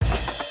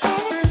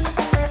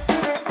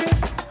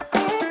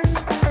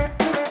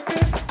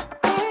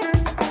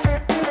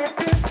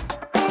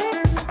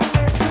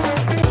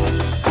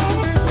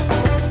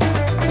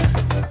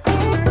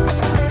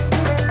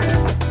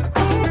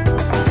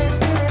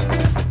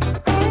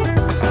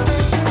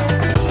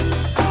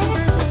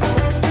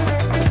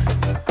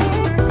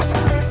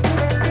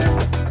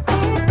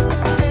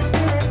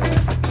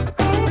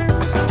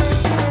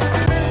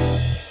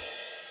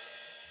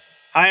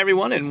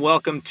everyone, and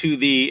welcome to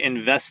the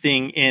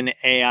Investing in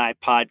AI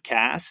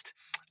podcast.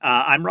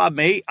 I'm Rob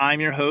May. I'm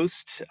your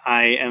host.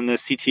 I am the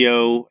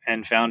CTO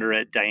and founder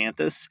at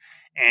Dianthus.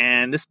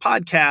 And this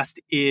podcast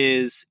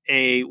is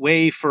a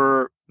way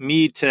for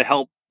me to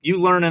help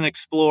you learn and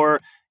explore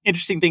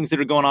interesting things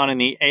that are going on in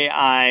the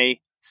AI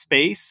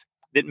space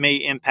that may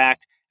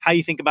impact how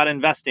you think about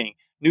investing,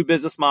 new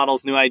business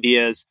models, new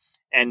ideas,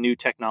 and new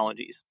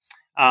technologies.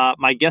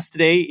 My guest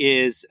today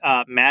is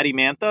Maddie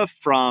Mantha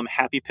from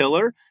Happy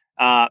Pillar.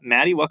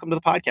 Maddie, welcome to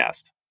the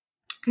podcast.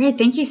 Great.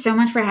 Thank you so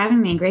much for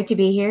having me. Great to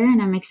be here.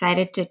 And I'm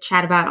excited to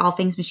chat about all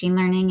things machine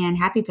learning and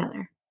Happy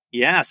Pillar.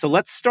 Yeah. So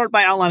let's start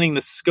by outlining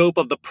the scope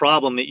of the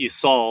problem that you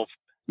solve,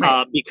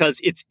 because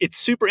it's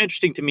super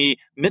interesting to me.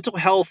 Mental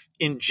health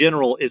in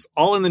general is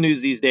all in the news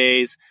these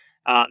days.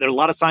 There are a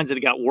lot of signs that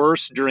it got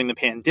worse during the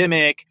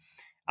pandemic.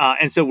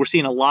 And so we're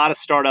seeing a lot of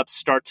startups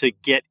start to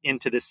get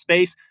into this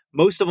space.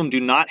 Most of them do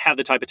not have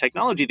the type of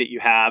technology that you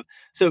have.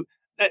 So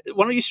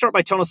why don't you start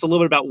by telling us a little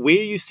bit about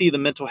where you see the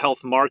mental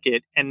health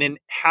market and then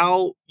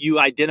how you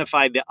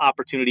identified the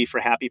opportunity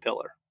for Happy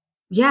Pillar?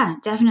 Yeah,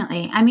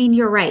 definitely. I mean,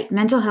 you're right.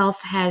 Mental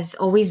health has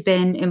always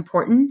been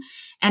important,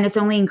 and it's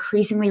only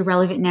increasingly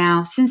relevant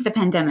now since the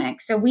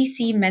pandemic. So we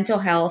see mental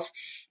health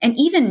and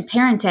even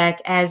parent tech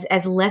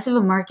as less of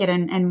a market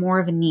and more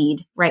of a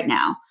need right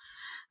now.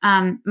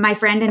 My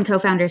friend and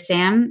co-founder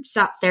Sam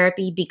sought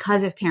therapy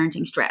because of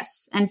parenting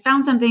stress and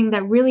found something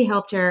that really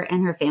helped her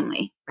and her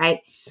family, right?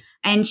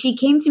 And she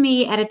came to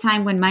me at a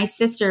time when my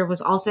sister was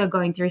also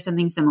going through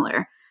something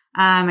similar.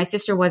 My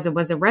sister was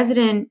a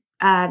resident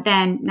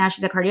then. Now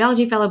she's a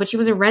cardiology fellow, but she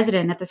was a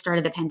resident at the start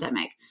of the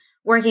pandemic,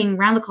 working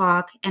around the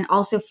clock and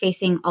also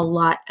facing a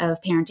lot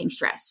of parenting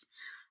stress.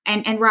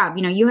 And Rob,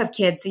 you have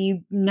kids, so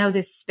you know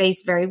this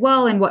space very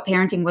well and what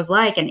parenting was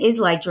like and is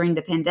like during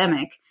the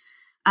pandemic.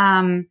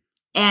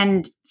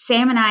 And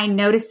Sam and I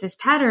noticed this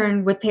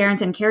pattern with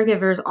parents and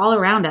caregivers all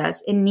around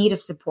us in need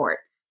of support.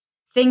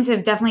 Things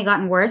have definitely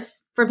gotten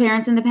worse for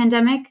parents in the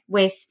pandemic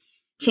with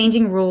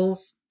changing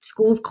rules,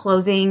 schools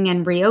closing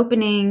and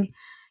reopening,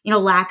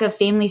 lack of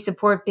family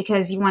support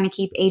because you want to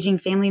keep aging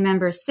family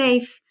members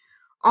safe.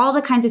 All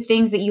the kinds of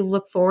things that you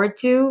look forward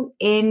to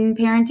in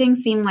parenting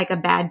seem like a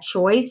bad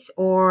choice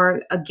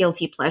or a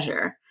guilty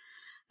pleasure.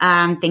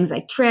 Things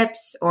like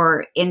trips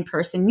or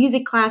in-person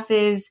music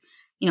classes,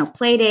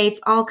 play dates,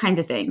 all kinds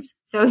of things.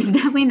 So it's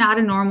definitely not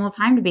a normal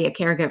time to be a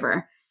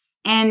caregiver.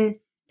 And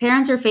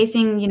parents are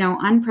facing,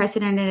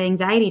 unprecedented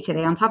anxiety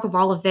today on top of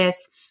all of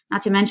this,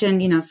 not to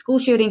mention, school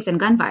shootings and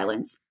gun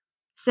violence.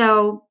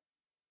 So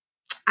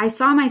I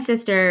saw my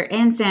sister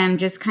and Sam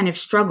just kind of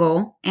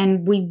struggle,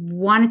 and we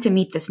wanted to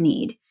meet this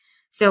need.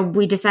 So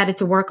we decided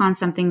to work on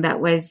something that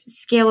was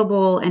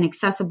scalable and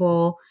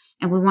accessible,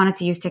 and we wanted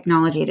to use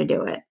technology to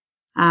do it.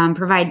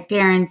 Provide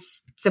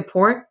parents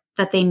support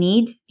that they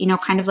need,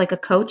 kind of like a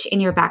coach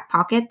in your back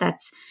pocket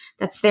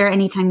that's there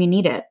anytime you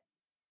need it.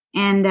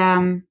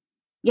 And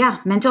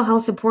mental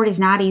health support is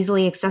not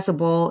easily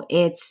accessible.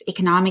 It's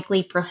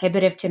economically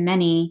prohibitive to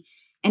many.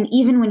 And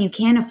even when you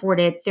can afford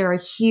it, there are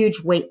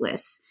huge wait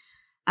lists.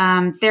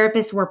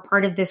 Therapists were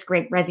part of this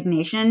great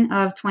resignation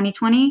of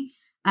 2020.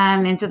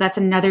 And so that's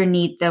another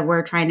need that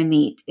we're trying to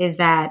meet is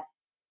that,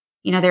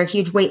 there are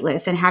huge wait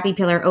lists, and Happy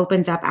Pillar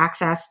opens up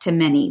access to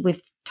many.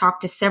 We've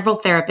talked to several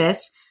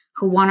therapists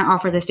who want to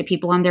offer this to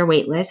people on their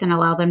wait list and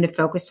allow them to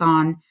focus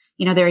on,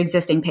 their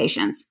existing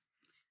patients.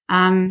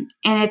 And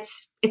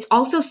it's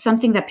also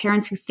something that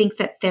parents who think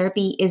that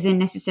therapy isn't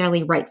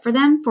necessarily right for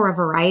them for a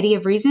variety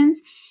of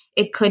reasons.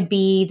 It could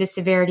be the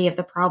severity of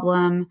the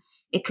problem.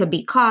 It could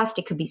be cost.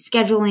 It could be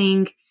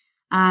scheduling.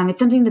 It's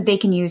something that they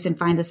can use and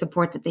find the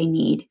support that they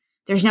need.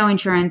 There's no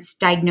insurance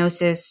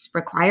diagnosis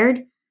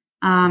required,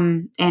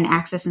 and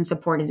access and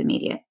support is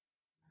immediate.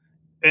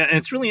 And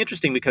it's really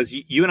interesting because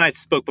you and I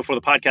spoke before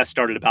the podcast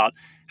started about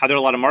how there are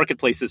a lot of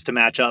marketplaces to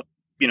match up,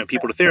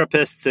 people to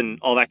therapists and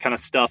all that kind of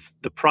stuff.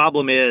 The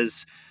problem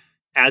is,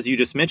 as you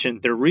just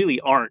mentioned, there really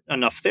aren't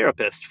enough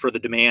therapists for the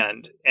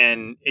demand.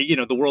 And,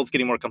 the world's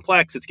getting more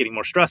complex. It's getting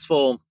more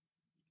stressful.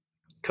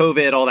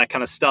 COVID, all that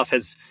kind of stuff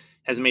has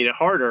made it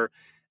harder.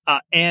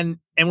 And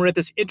we're at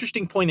this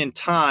interesting point in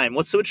time.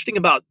 What's so interesting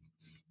about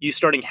you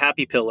starting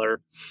Happy Pillar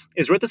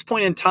is we're at this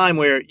point in time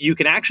where you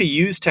can actually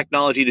use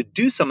technology to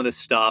do some of this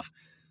stuff,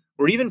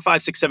 where even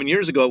 5, 6, 7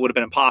 years ago, it would have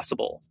been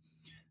impossible.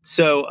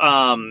 So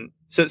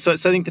I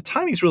think the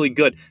timing's really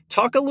good.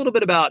 Talk a little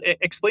bit about,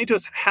 explain to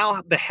us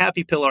how the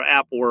Happy Pillar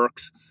app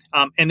works,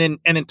 and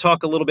then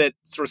talk a little bit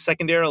sort of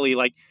secondarily,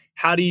 like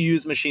how do you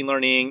use machine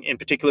learning, in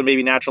particular,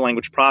 maybe natural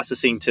language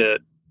processing to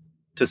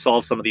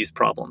solve some of these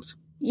problems?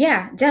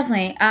 Yeah,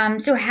 definitely.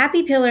 So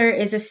Happy Pillar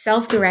is a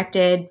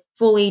self-directed,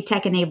 fully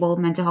tech-enabled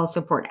mental health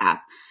support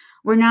app.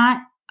 We're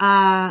not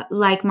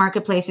like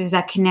marketplaces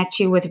that connect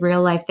you with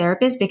real-life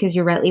therapists, because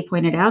you rightly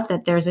pointed out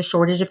that there's a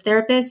shortage of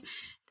therapists.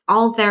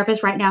 All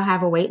therapists right now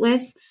have a wait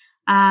list,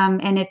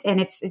 and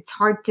it's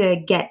hard to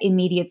get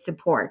immediate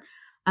support.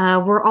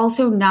 We're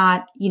also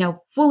not,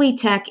 fully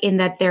tech in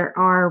that there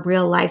are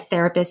real life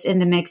therapists in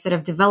the mix that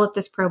have developed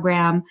this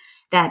program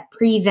that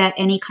pre-vet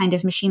any kind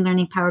of machine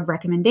learning powered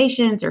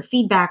recommendations or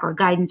feedback or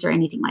guidance or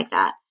anything like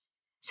that.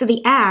 So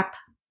the app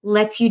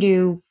lets you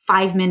do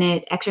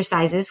 5-minute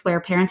exercises where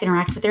parents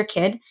interact with their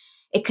kid.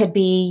 It could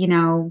be,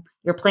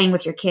 you're playing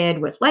with your kid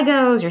with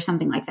Legos or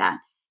something like that.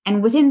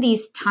 And within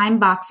these time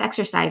box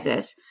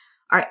exercises,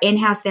 our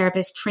in-house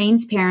therapist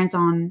trains parents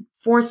on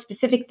 4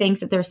 specific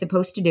things that they're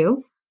supposed to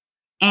do.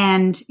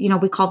 And,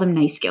 we call them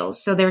nice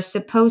skills. So they're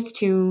supposed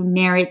to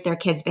narrate their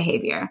kid's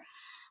behavior.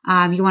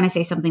 You want to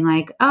say something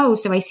like, oh,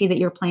 so I see that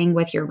you're playing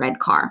with your red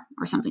car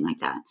or something like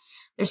that.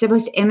 They're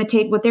supposed to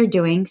imitate what they're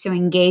doing. So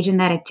engage in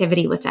that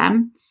activity with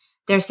them.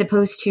 They're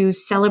supposed to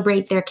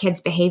celebrate their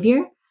kid's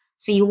behavior.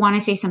 So you want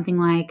to say something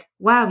like,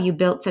 wow, you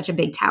built such a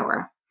big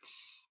tower.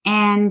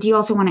 And you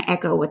also want to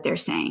echo what they're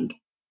saying.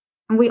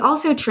 And we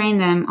also train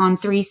them on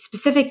 3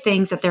 specific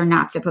things that they're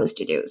not supposed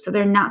to do. So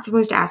they're not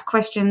supposed to ask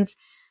questions.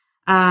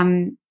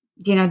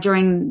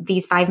 During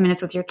these 5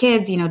 minutes with your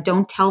kids,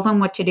 don't tell them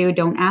what to do,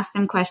 don't ask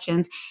them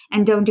questions,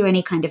 and don't do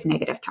any kind of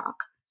negative talk.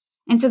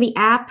 And so the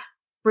app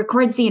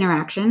records the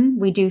interaction.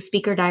 We do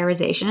speaker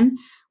diarization.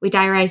 We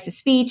diarize the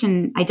speech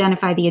and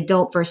identify the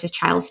adult versus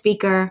child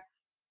speaker.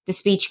 The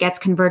speech gets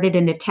converted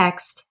into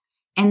text.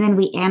 And then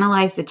we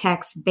analyze the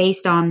text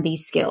based on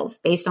these skills,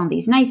 based on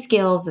these nice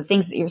skills, the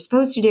things that you're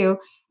supposed to do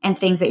and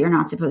things that you're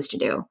not supposed to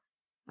do.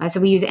 So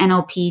we use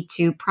NLP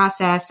to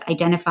process,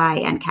 identify,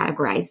 and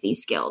categorize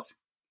these skills.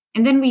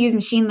 And then we use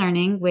machine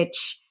learning,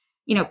 which,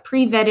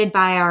 pre-vetted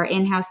by our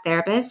in-house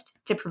therapist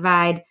to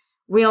provide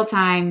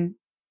real-time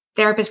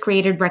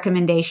therapist-created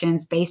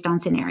recommendations based on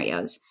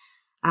scenarios.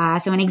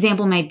 So an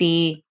example might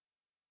be,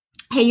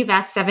 hey, you've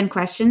asked 7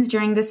 questions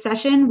during this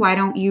session. Why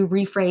don't you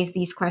rephrase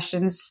these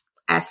questions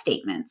as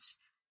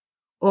statements?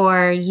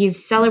 Or you've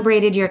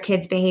celebrated your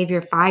kid's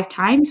behavior 5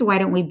 times. Why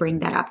don't we bring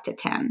that up to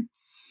 10?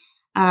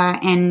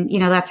 And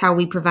that's how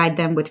we provide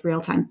them with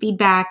real-time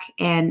feedback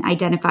and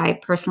identify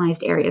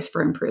personalized areas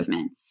for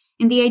improvement.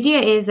 And the idea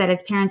is that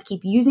as parents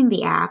keep using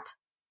the app,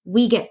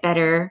 we get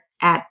better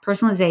at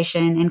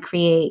personalization and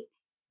create,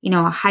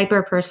 a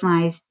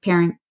hyper-personalized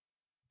parent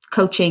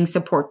coaching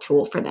support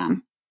tool for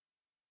them.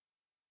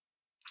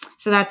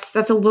 So that's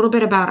a little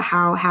bit about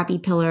how Happy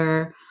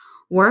Pillar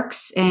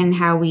works and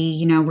how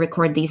we,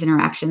 record these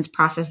interactions,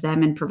 process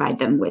them, and provide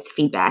them with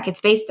feedback. It's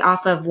based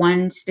off of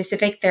one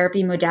specific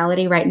therapy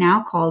modality right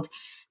now called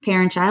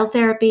parent-child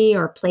therapy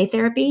or play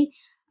therapy.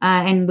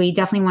 And we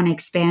definitely want to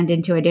expand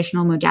into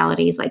additional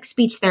modalities like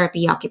speech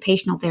therapy,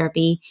 occupational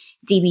therapy,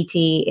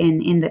 DBT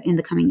in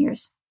the coming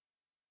years.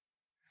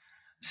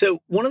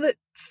 So one of the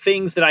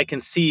things that I can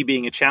see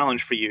being a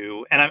challenge for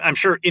you, and I'm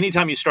sure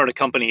anytime you start a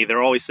company, there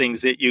are always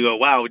things that you go,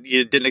 wow,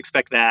 you didn't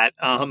expect that.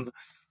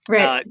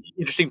 Right.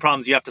 Interesting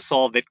problems you have to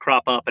solve that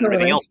crop up and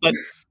everything else. But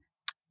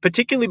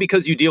particularly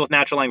because you deal with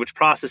natural language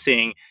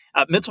processing,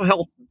 mental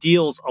health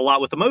deals a lot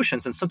with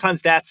emotions. And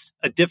sometimes that's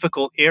a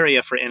difficult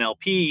area for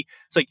NLP.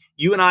 So like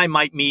you and I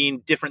might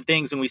mean different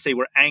things when we say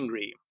we're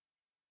angry.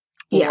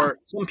 Or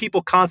some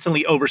people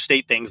constantly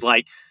overstate things.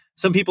 Like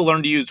some people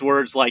learn to use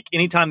words like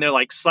anytime they're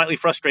like slightly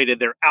frustrated,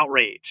 they're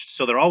outraged.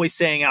 So they're always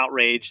saying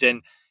outraged.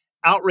 And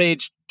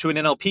outraged to an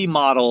NLP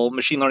model,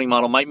 machine learning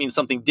model, might mean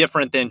something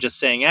different than just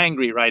saying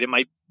angry, right? It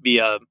might be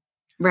a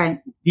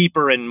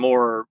deeper and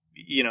more,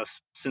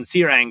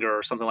 sincere anger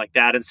or something like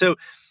that. And so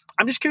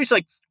I'm just curious,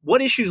 like,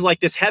 what issues like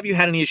this, have you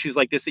had any issues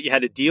like this that you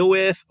had to deal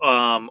with?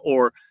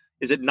 Or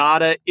is it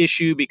not an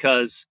issue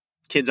because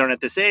kids aren't at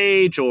this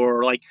age?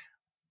 Or like,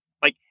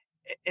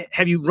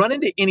 have you run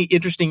into any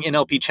interesting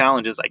NLP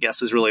challenges, I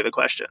guess, is really the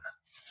question.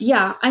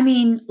 Yeah, I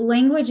mean,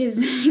 language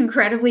is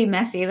incredibly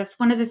messy. That's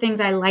one of the things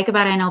I like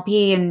about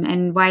NLP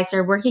and why I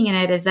started working in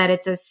it is that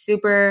it's a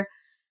super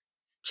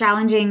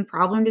challenging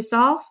problem to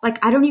solve.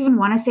 Like, I don't even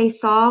want to say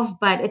solve,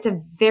 but it's a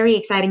very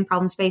exciting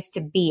problem space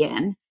to be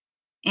in.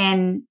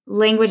 And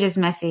language is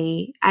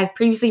messy. I've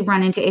previously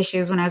run into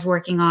issues when I was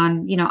working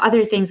on,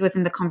 other things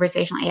within the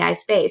conversational AI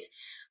space.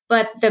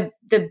 But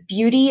the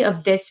beauty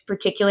of this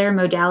particular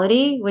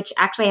modality, which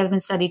actually has been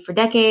studied for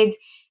decades,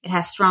 it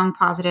has strong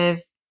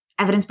positive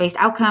evidence-based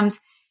outcomes,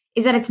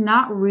 is that it's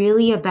not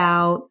really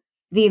about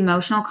the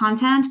emotional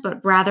content, but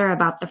rather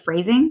about the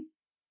phrasing.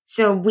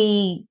 So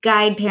we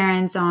guide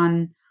parents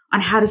on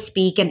how to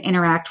speak and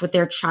interact with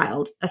their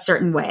child a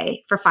certain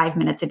way for 5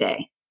 minutes a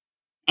day.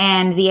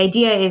 And the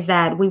idea is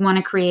that we want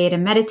to create a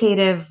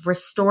meditative,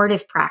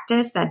 restorative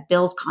practice that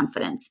builds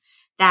confidence,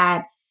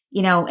 that,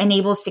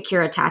 enables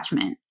secure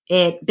attachment.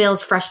 It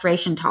builds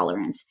frustration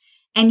tolerance.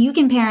 And you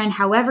can parent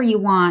however you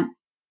want,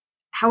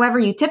 however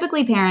you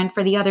typically parent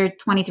for the other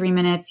 23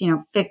 minutes,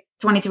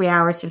 23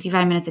 hours,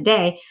 55 minutes a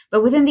day.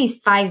 But within these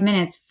 5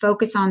 minutes,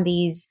 focus on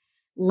these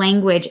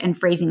language and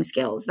phrasing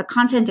skills. The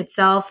content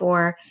itself,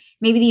 or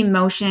maybe the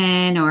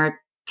emotion or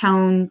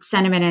tone,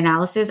 sentiment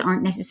analysis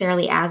aren't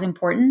necessarily as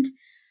important.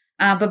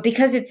 But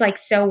because it's like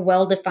so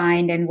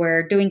well-defined and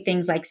we're doing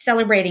things like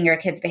celebrating your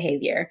kid's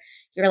behavior,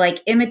 you're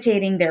like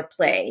imitating their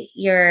play,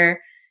 you're,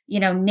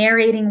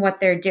 narrating what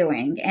they're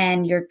doing,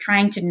 and you're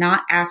trying to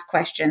not ask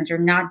questions or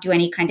not do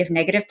any kind of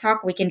negative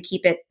talk, we can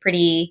keep it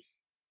pretty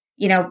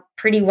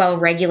well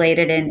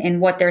regulated in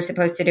what they're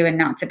supposed to do and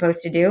not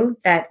supposed to do,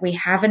 that we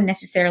haven't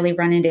necessarily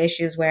run into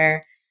issues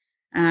where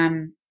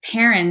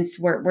parents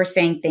were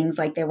saying things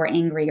like they were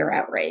angry or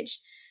outraged.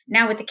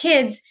 Now with the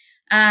kids,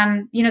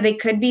 they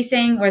could be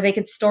saying, or they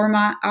could storm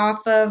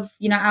off of,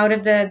 out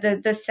of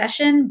the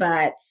session,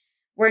 but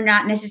we're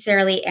not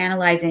necessarily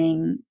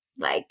analyzing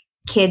like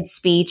kid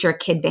speech or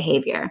kid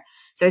behavior.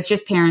 So it's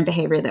just parent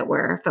behavior that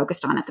we're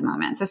focused on at the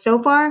moment.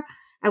 So far,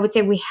 I would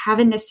say we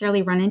haven't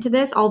necessarily run into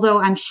this,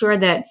 although I'm sure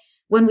that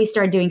when we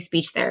start doing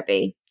speech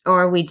therapy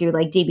or we do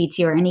like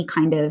DBT or any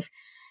kind of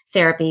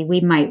therapy,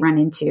 we might run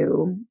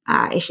into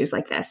issues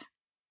like this.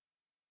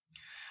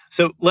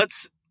 So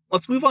let's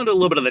move on to a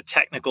little bit of the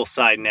technical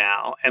side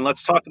now, and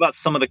let's talk about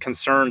some of the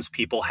concerns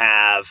people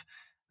have,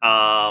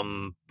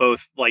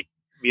 both like,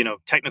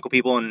 technical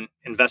people and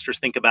investors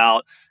think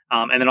about,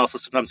 and then also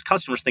sometimes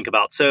customers think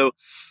about. So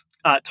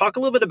talk a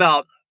little bit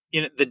about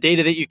the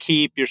data that you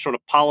keep, your sort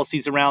of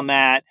policies around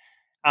that,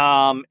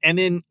 and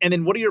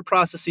then what are your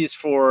processes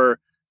for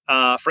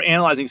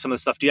analyzing some of the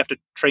stuff? Do you have to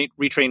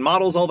retrain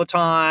models all the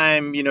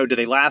time? Do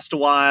they last a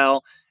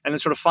while? And then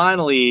sort of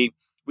finally,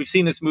 we've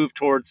seen this move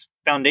towards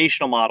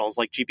foundational models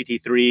like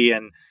GPT-3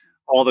 and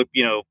all the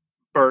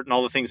BERT and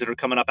all the things that are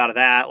coming up out of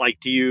that. Like,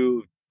 are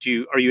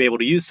you able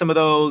to use some of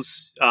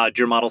those? Do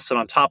your models sit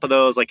on top of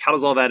those? Like, how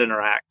does all that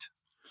interact?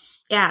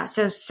 Yeah.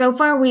 So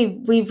far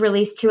we've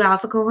released 2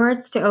 alpha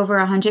cohorts to over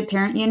 100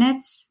 parent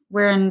units.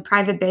 We're in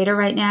private beta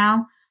right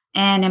now,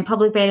 and in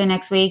public beta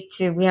next week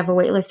we have a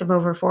wait list of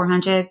over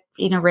 400,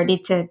 ready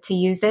to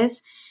use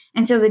this.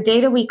 And so the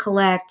data we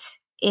collect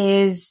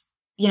is,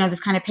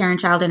 this kind of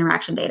parent-child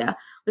interaction data.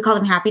 We call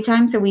them happy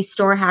time. So we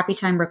store happy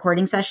time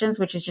recording sessions,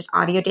 which is just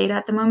audio data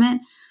at the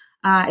moment.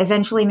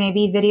 Eventually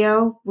maybe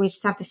video. We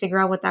just have to figure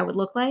out what that would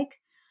look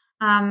like.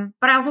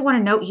 But I also want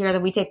to note here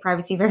that we take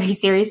privacy very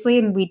seriously,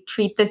 and we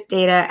treat this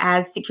data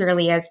as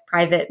securely as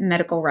private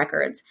medical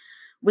records.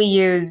 We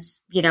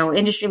use,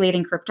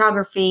 industry-leading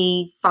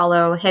cryptography,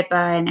 follow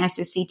HIPAA and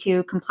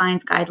SOC2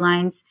 compliance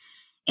guidelines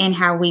in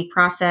how we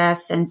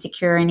process and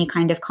secure any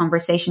kind of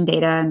conversation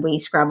data, and we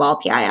scrub all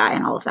PII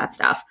and all of that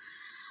stuff.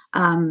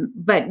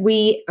 But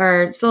we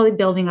are slowly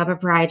building up a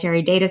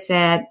proprietary data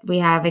set. We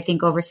have, I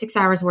think, over 6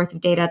 hours worth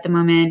of data at the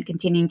moment,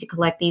 continuing to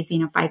collect these,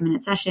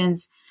 5-minute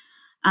sessions.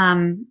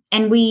 And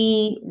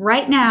we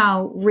right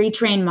now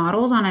retrain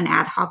models on an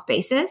ad hoc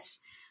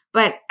basis.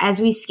 But as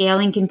we scale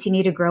and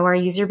continue to grow our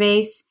user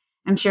base,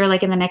 I'm sure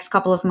like in the next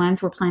couple of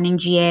months, we're planning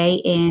GA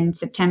in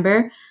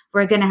September.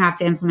 We're going to have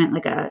to implement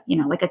like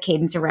a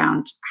cadence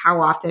around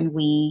how often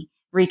we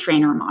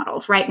retrain our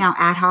models. Right now,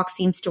 ad hoc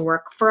seems to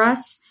work for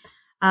us.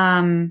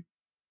 So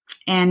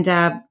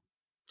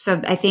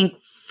I think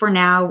for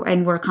now,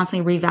 and we're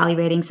constantly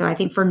reevaluating. So I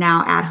think for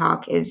now, ad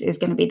hoc is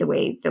going to be the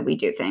way that we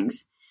do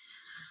things.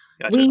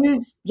 Gotcha.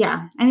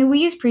 We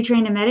use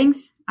pre-trained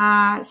embeddings,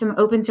 some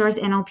open source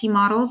NLP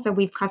models that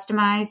we've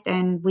customized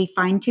and we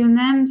fine-tune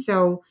them.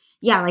 So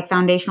like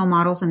foundational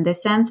models in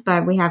this sense,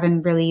 but we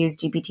haven't really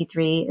used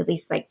GPT-3, at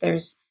least like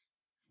there's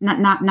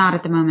not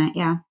at the moment.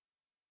 Yeah.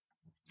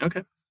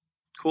 Okay,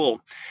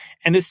 cool.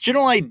 And this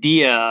general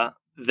idea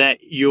that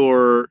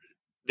you're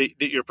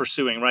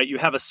pursuing, right? You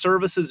have a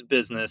services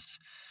business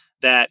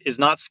that is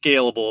not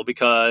scalable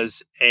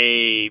because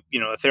a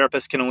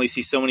therapist can only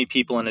see so many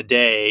people in a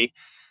day.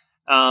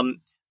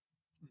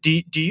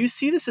 Do you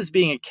see this as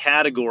being a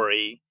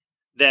category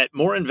that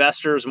more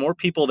investors, more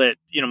people that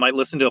might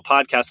listen to a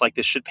podcast like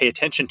this should pay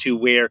attention to,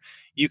 where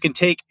you can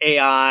take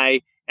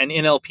AI and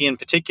NLP in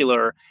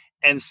particular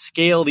and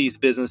scale these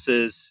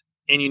businesses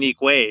in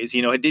unique ways?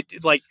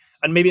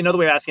 And maybe another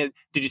way of asking it,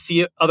 did you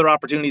see other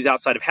opportunities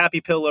outside of Happy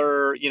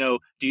Pillar?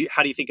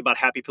 How do you think about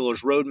Happy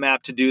Pillar's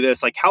roadmap to do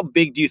this? Like, how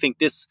big do you think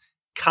this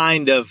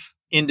kind of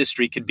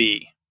industry could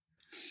be?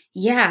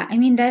 Yeah, I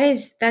mean,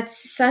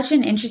 that's such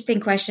an interesting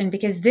question,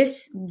 because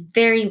this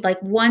very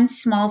one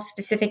small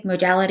specific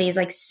modality is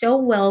so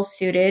well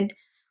suited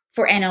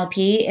for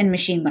NLP and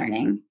machine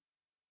learning,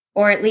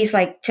 or at least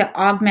to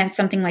augment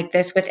something like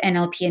this with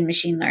NLP and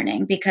machine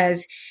learning,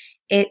 because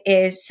it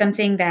is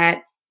something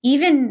that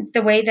even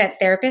the way that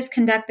therapists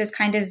conduct this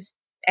kind of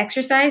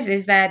exercise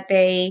is that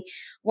they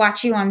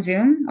watch you on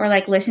Zoom or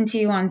listen to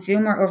you on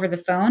Zoom or over the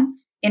phone,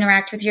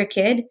 interact with your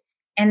kid.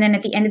 And then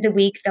at the end of the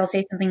week, they'll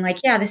say something like,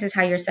 yeah, this is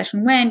how your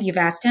session went. You've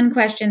asked 10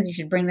 questions. You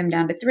should bring them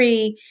down to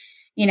 3.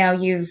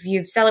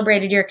 You've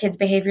celebrated your kid's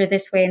behavior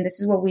this way, and this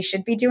is what we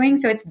should be doing.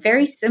 So it's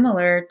very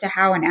similar to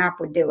how an app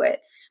would do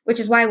it, which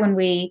is why when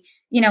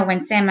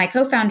when Sam, my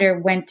co-founder,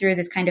 went through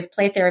this kind of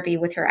play therapy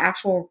with her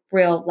actual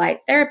real life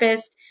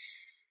therapist,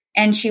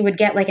 and she would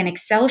get an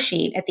Excel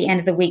sheet at the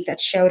end of the week that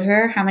showed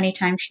her how many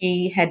times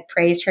she had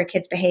praised her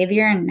kid's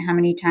behavior and how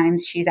many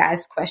times she's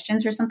asked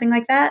questions or something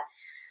like that.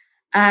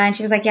 And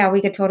she was like, yeah, we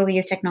could totally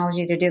use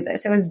technology to do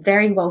this. It was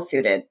very well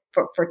suited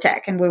for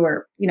tech. And we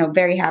were,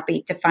 very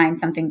happy to find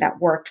something that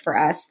worked for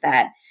us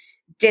that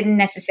didn't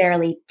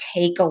necessarily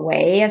take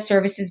away a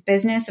services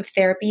business of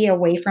therapy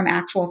away from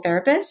actual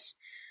therapists,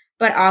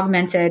 but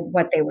augmented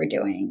what they were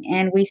doing.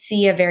 And we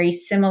see a very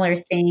similar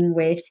thing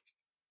with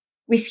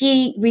we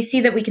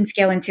see that we can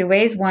scale in two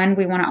ways. One,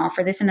 we want to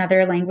offer this in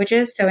other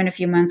languages. So in a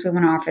few months, we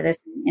want to offer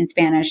this in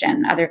Spanish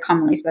and other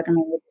commonly spoken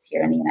languages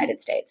here in the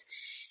United States.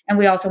 And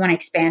we also want to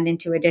expand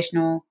into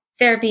additional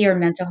therapy or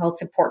mental health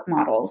support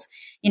models,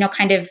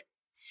 kind of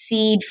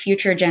seed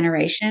future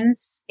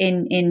generations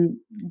in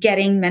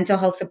getting mental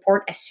health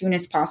support as soon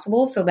as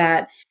possible so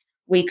that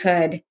we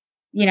could,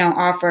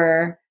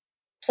 offer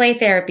play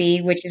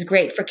therapy, which is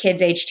great for kids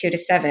age 2 to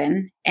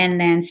 7, and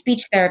then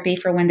speech therapy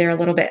for when they're a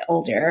little bit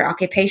older,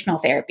 occupational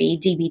therapy,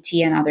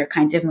 DBT, and other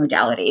kinds of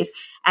modalities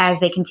as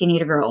they continue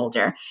to grow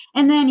older.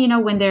 And then,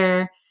 when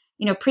they're,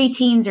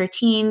 preteens or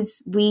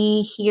teens,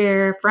 we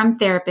hear from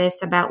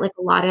therapists about like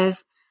a lot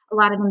of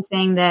them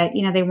saying that,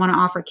 they want to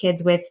offer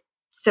kids with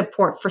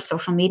support for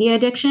social media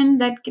addiction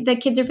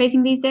that kids are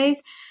facing these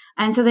days.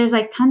 And so there's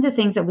like tons of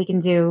things that we can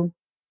do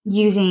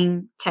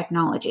using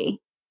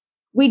technology.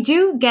 We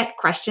do get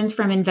questions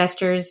from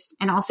investors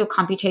and also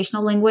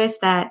computational linguists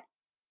that,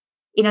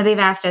 they've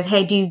asked us,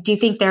 hey, do you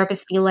think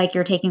therapists feel like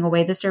you're taking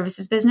away the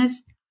services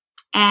business?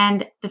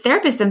 And the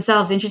therapists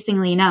themselves,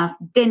 interestingly enough,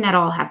 didn't at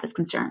all have this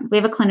concern. We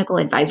have a clinical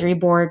advisory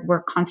board.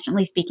 We're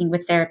constantly speaking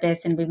with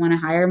therapists and we want to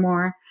hire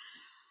more.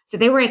 So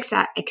they were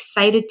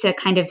excited to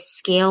kind of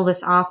scale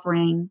this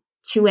offering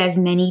to as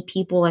many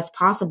people as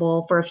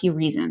possible for a few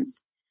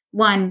reasons.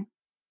 One,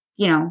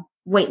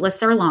 wait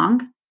lists are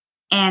long.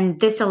 And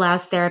this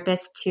allows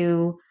therapists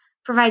to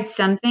provide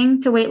something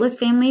to waitlist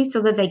families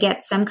so that they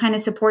get some kind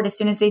of support as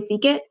soon as they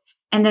seek it,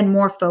 and then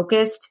more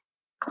focused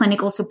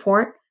clinical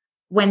support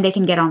when they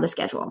can get on the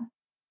schedule.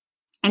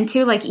 And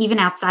two, like even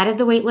outside of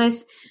the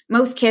waitlist,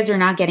 most kids are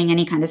not getting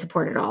any kind of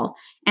support at all.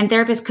 And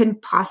therapists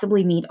couldn't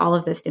possibly meet all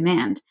of this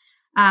demand.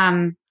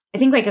 I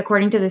think like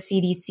according to the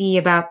CDC,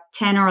 about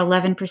 10 or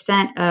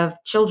 11% of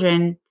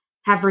children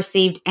have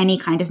received any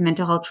kind of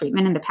mental health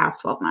treatment in the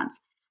past 12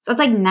 months. So it's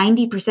like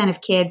 90%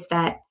 of kids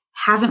that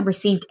haven't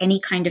received any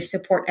kind of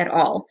support at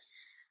all.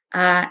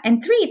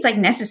 And three, it's like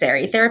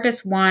necessary.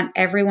 Therapists want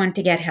everyone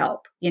to get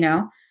help,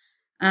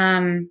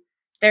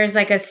 There's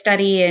like a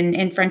study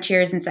in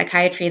Frontiers in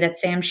Psychiatry that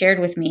Sam shared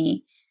with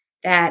me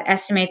that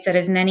estimates that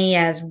as many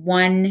as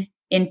 1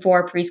 in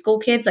 4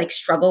 preschool kids like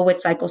struggle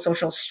with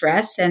psychosocial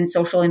stress and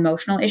social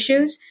emotional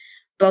issues,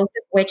 both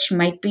of which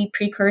might be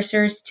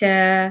precursors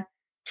to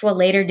a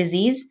later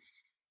disease.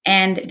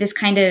 And this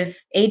kind of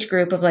age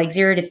group of like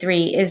 0 to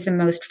 3 is the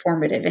most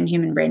formative in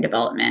human brain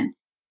development.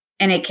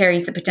 And it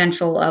carries the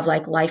potential of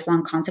like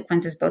lifelong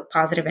consequences, both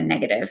positive and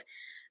negative.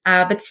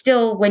 But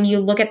still, when you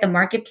look at the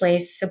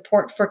marketplace,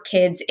 support for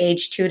kids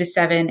age 2 to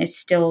 7 is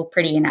still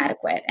pretty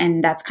inadequate.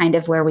 And that's kind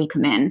of where we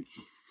come in.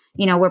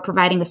 We're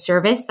providing a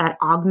service that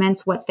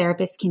augments what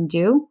therapists can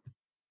do.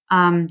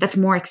 That's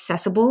more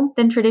accessible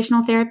than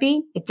traditional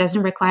therapy. It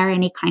doesn't require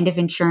any kind of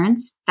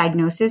insurance,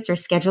 diagnosis, or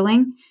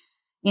scheduling.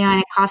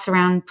 And it costs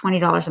around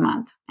 $20 a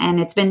month. And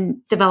it's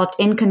been developed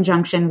in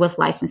conjunction with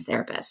licensed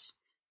therapists.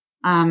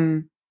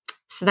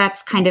 So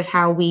that's kind of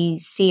how we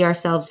see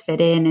ourselves fit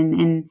in.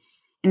 And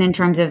in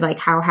terms of like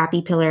how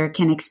Happy Pillar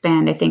can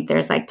expand, I think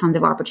there's like tons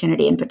of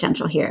opportunity and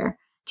potential here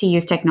to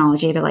use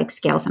technology to like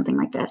scale something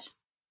like this.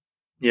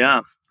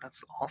 Yeah,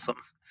 that's awesome.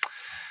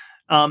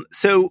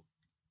 So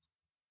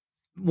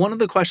one of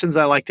the questions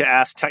I like to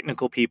ask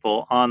technical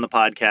people on the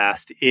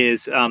podcast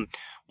is,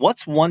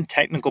 what's one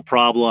technical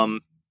problem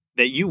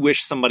that you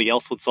wish somebody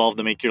else would solve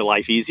to make your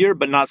life easier,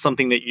 but not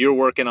something that you're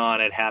working on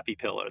at Happy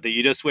Pillar that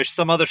you just wish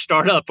some other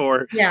startup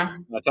or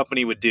a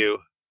company would do?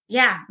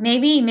 Yeah,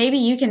 maybe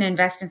you can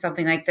invest in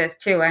something like this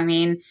too. I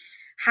mean,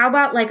 how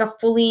about like a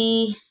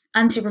fully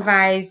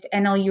unsupervised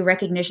NLU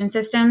recognition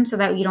system so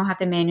that you don't have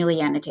to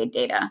manually annotate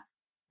data?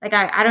 Like,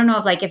 I don't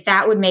know if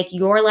that would make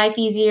your life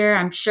easier.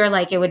 I'm sure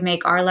like it would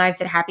make our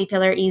lives at Happy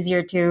Pillar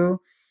easier too.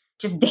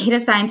 Just data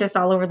scientists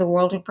all over the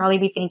world would probably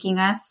be thanking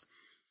us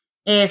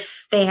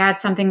if they had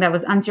something that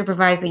was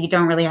unsupervised that you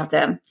don't really have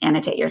to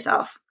annotate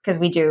yourself, because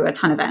we do a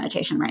ton of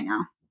annotation right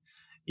now.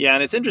 Yeah.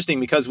 And it's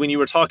interesting because when you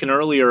were talking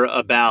earlier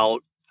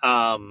about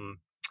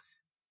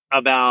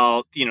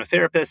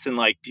therapists and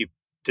like,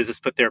 does this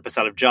put therapists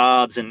out of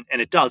jobs? And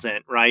it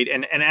doesn't, right?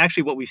 And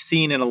actually what we've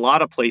seen in a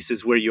lot of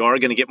places where you are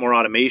going to get more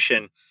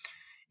automation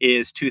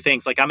is two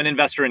things. Like I'm an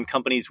investor in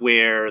companies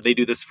where they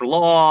do this for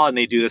law and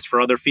they do this for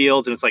other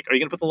fields. And it's like, are you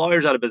going to put the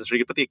lawyers out of business? Or are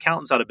you going to put the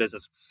accountants out of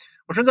business?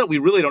 Well, it turns out we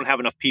really don't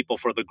have enough people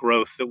for the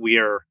growth that we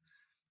are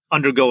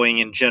undergoing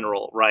in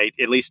general, right?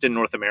 At least in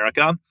North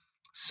America.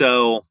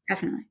 So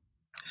definitely.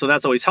 So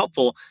that's always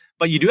helpful.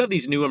 But you do have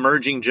these new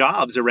emerging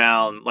jobs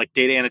around like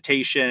data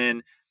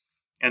annotation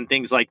and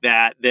things like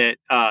that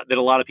a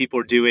lot of people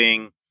are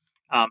doing.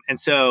 And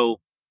so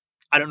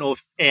I don't know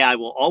if AI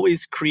will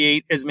always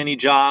create as many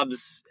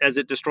jobs as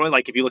it destroys.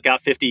 Like if you look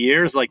out 50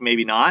 years, like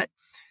maybe not.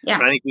 Yeah.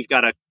 But I think we've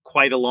got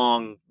quite a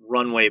long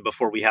runway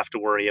before we have to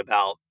worry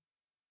about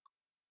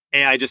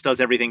AI just does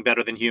everything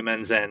better than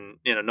humans, and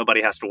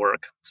nobody has to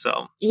work.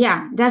 So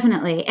yeah,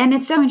 definitely. And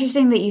it's so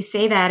interesting that you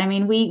say that. I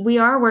mean, we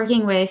are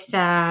working with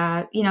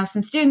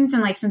some students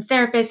and like some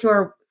therapists who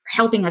are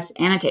helping us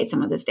annotate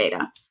some of this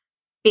data,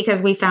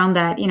 because we found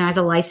that, as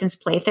a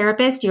licensed play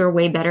therapist, you're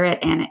way better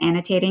at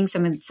annotating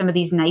some of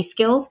these nice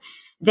skills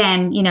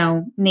than,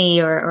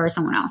 me or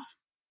someone else.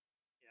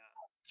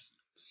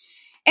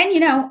 And,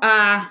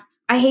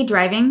 I hate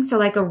driving. So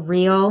like a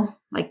real,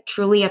 like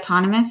truly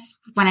autonomous,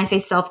 when I say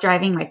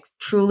self-driving, like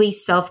truly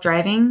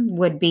self-driving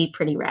would be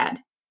pretty rad.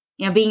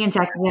 Being in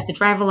Texas, we have to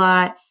drive a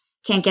lot,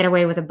 can't get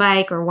away with a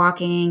bike or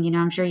walking.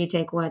 I'm sure you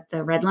take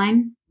the red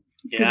line?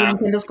 Because we're in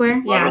Kendall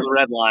Square. Yeah. The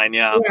red line.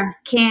 Yeah. Yeah.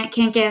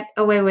 Can't get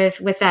away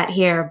with that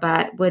here,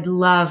 but would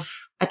love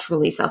a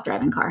truly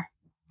self-driving car.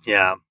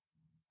 Yeah.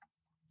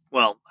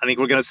 Well, I think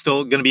we're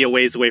still going to be a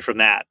ways away from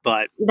that,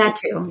 but that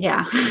too.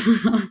 Yeah.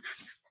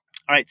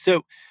 All right.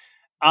 So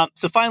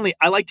finally,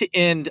 I like to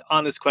end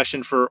on this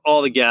question for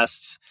all the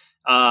guests.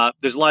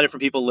 There's a lot of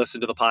different people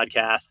listen to the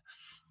podcast,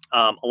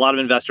 a lot of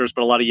investors,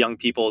 but a lot of young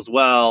people as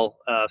well,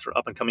 sort of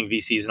up and coming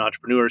VCs and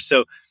entrepreneurs.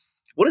 So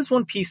what is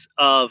one piece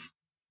of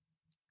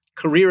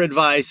career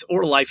advice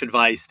or life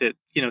advice that,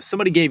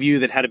 somebody gave you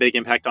that had a big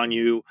impact on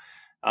you,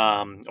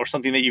 or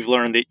something that you've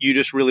learned that you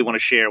just really want to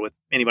share with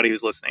anybody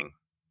who's listening?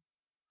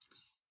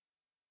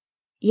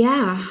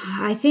 Yeah,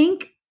 I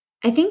think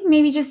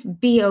maybe just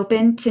be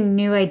open to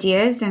new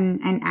ideas and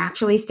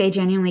actually stay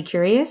genuinely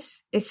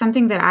curious is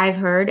something that I've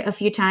heard a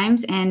few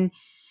times. And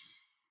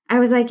I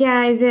was like,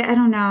 yeah, is it? I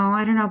don't know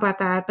about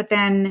that. But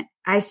then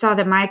I saw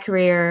that my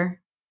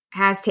career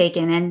has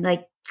taken, and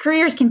like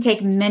careers can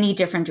take many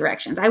different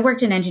directions. I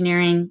worked in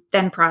engineering,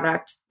 then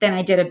product, then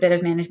I did a bit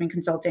of management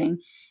consulting,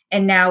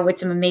 and now with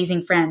some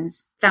amazing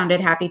friends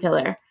founded Happy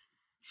Pillar.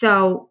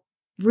 So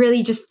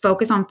really just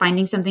focus on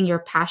finding something you're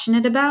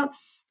passionate about.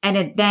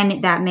 And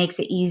then that makes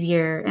it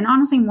easier and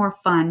honestly more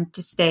fun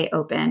to stay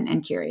open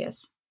and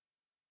curious.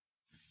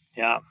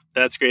 Yeah,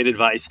 that's great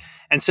advice.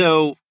 And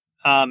so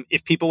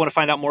if people want to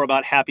find out more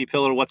about Happy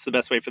Pillar, what's the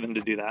best way for them to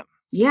do that?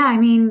 Yeah, I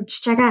mean,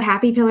 check out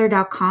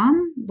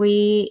happypillar.com.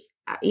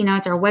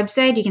 It's our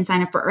website. You can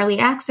sign up for early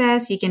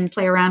access. You can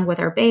play around with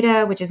our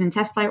beta, which is in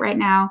test flight right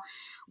now.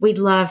 We'd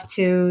love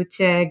to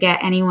get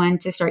anyone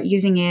to start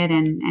using it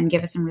and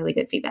give us some really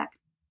good feedback.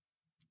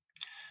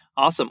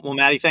 Awesome. Well,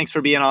 Maddie, thanks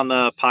for being on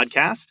the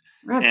podcast.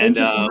 Rob, and thank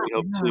you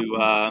so much.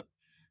 we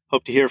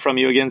hope to hear from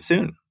you again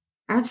soon.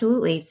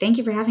 Absolutely. Thank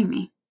you for having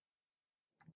me.